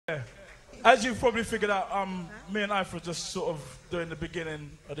As you've probably figured out, me and I400 just sort of doing the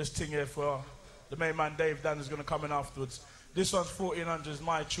beginning of this thing here for the main man Dave Dan is going to come in afterwards. This one's 1400's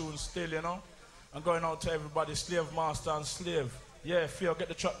my tune still, you know. I'm going out to everybody, slave master and slave. Yeah, Theo, get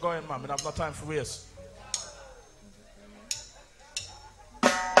the truck going, man. I have no time for waste.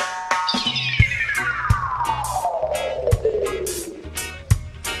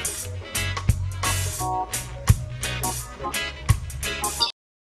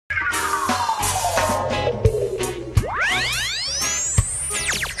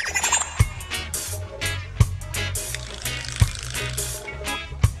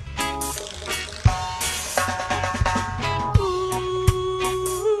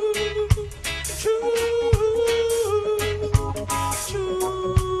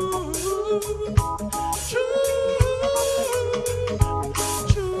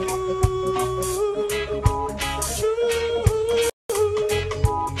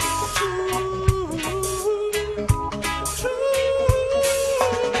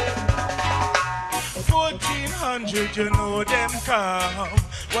 You know them come,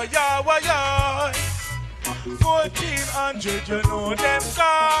 why-ya, why-ya. 1400, you know them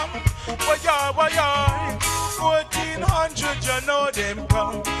come, why-ya, why-ya. 1400, you know them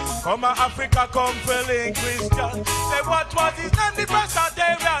come. Come a Africa, come feeling Christian. Say what was his name, the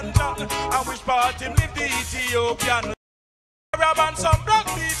Presbyterian John. And which part him live, the Ethiopian. Arab and some black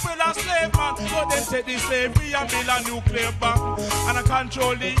people are slave man, but them take the slavery and build a nuclear bomb. And I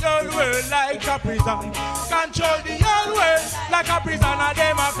control the whole world like a prison. Control the whole world like a prison. And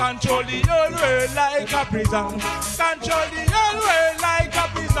them I control the whole world like a prison. Control the whole world like a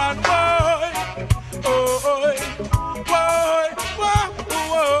prison. Boy, oh, boy,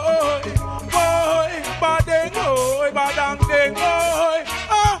 boy, badeng, oh, badang, deng, oh,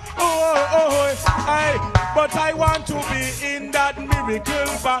 but I want to be in that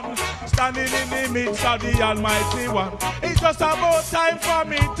miracle band, standing in the midst of the Almighty One. It's just about time for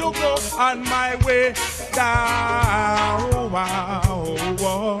me to go on my way down. Wow.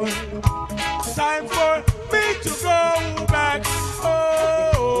 Time for me to go back.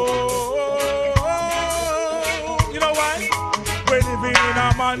 You know why? We're living in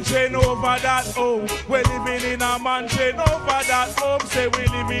a mansion over that home. We're living in a mansion over that home. Say we're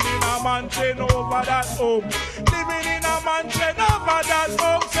living in a mansion over that home. Living in a mansion over that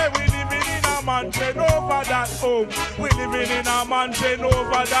home. Say we're living in a mansion over that home. We're living in a mansion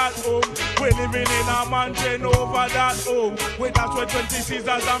over that home. We're living in a mansion over that home. Wait, that's where 20 scissors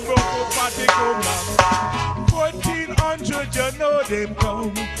and broke up party come down. 1400, you know them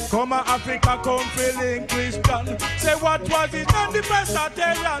come. Come a Africa, come feeling Christian. Say what was his name, the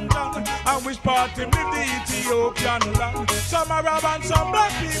Presbyterian John. And which part him live, the Ethiopian land. Some Arab and some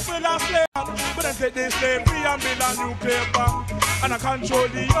black people are slave. But then take the slavery and build a nuclear bomb. And I control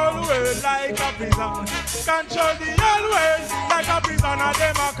the whole world like a prison. Control the whole world like a prison. And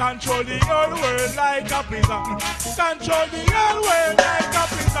them I control the whole world like a prison. Control the whole world like a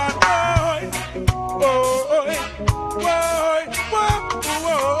prison. Boy, boy, boy,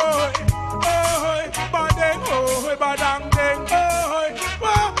 boy, badeng, boy, badang, deng,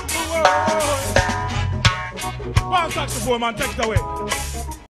 boy. One saxophone, man, take it away.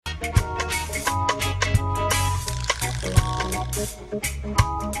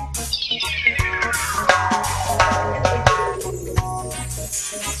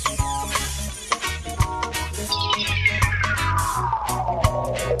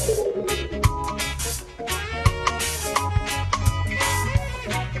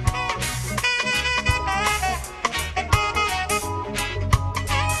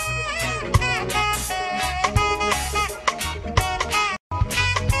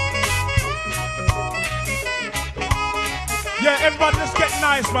 Yeah, everybody just get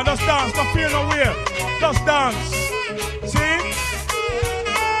nice, man. Just dance. Don't feel no weird. Just dance. See?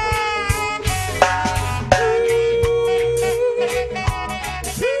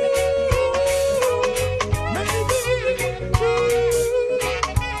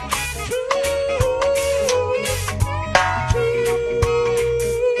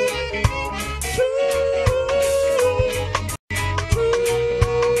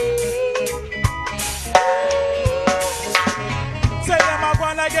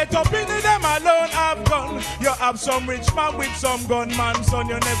 Get up in them alone have gun. You have some rich man with some gunman, son.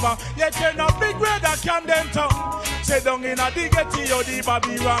 You never yet turn up big red that Camden Town. Say down in a diggity or the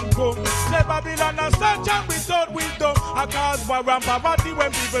Babylon come. Say Babylon a search and without wisdom. A cause war and poverty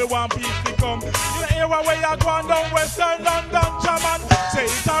when people want peace to come. You hear where you going down Western London, German. Say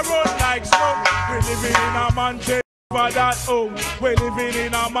it a run like smoke. We living in a mansion over that home. We're living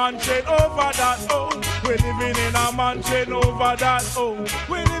in a mansion over that home. We're living in a mansion over that home.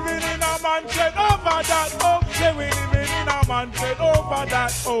 We're living mansion over that home. Say we living in a mansion over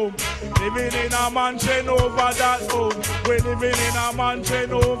that home. Living in a mansion over that home. We living in a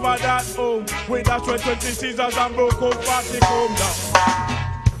mansion over that home. With that 20 scissors and broke up party comb down.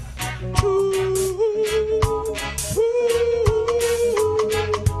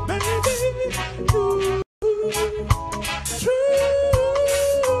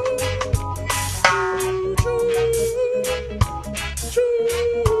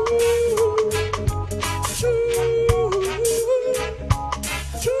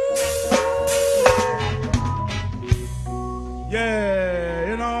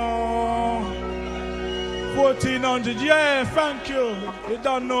 Yeah, you know, 1400, yeah, thank you. You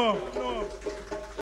don't know.